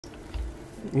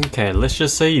Okay, let's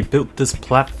just say you built this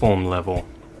platform level.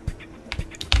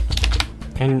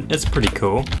 And it's pretty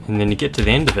cool. And then you get to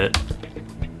the end of it.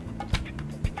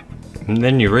 And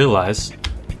then you realize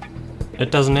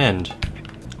it doesn't end.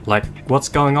 Like, what's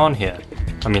going on here?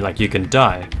 I mean, like, you can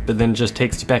die, but then it just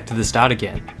takes you back to the start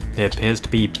again. There appears to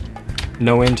be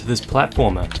no end to this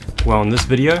platformer. Well, in this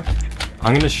video,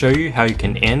 I'm going to show you how you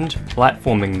can end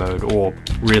platforming mode, or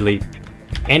really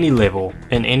any level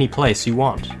in any place you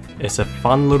want. It's a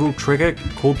fun little trigger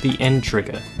called the end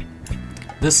trigger.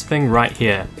 This thing right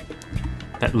here,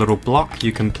 that little block,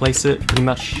 you can place it pretty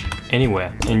much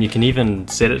anywhere, and you can even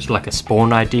set it to like a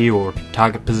spawn ID or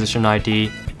target position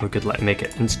ID. We could like make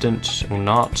it instant or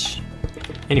not.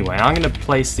 Anyway, I'm going to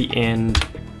place the end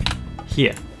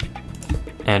here,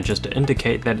 and just to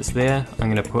indicate that it's there,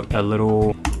 I'm going to put a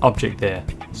little object there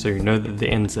so you know that the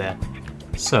end's there.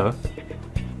 So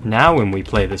now when we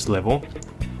play this level,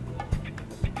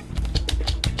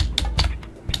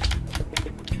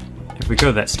 if we go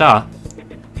to that star,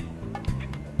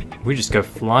 we just go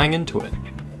flying into it,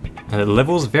 and the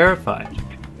level's verified.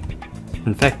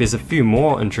 In fact, there's a few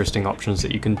more interesting options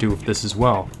that you can do with this as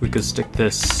well. We could stick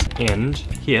this end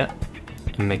here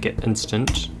and make it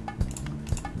instant,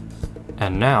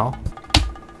 and now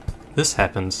this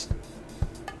happens.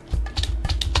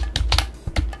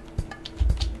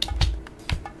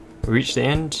 We reach the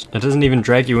end, it doesn't even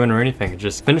drag you in or anything, it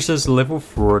just finishes the level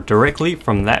directly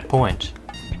from that point.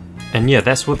 And yeah,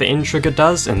 that's what the end trigger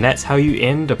does, and that's how you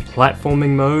end a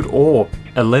platforming mode or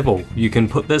a level. You can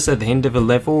put this at the end of a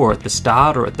level, or at the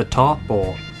start, or at the top,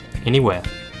 or anywhere.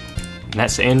 And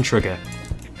that's the end trigger.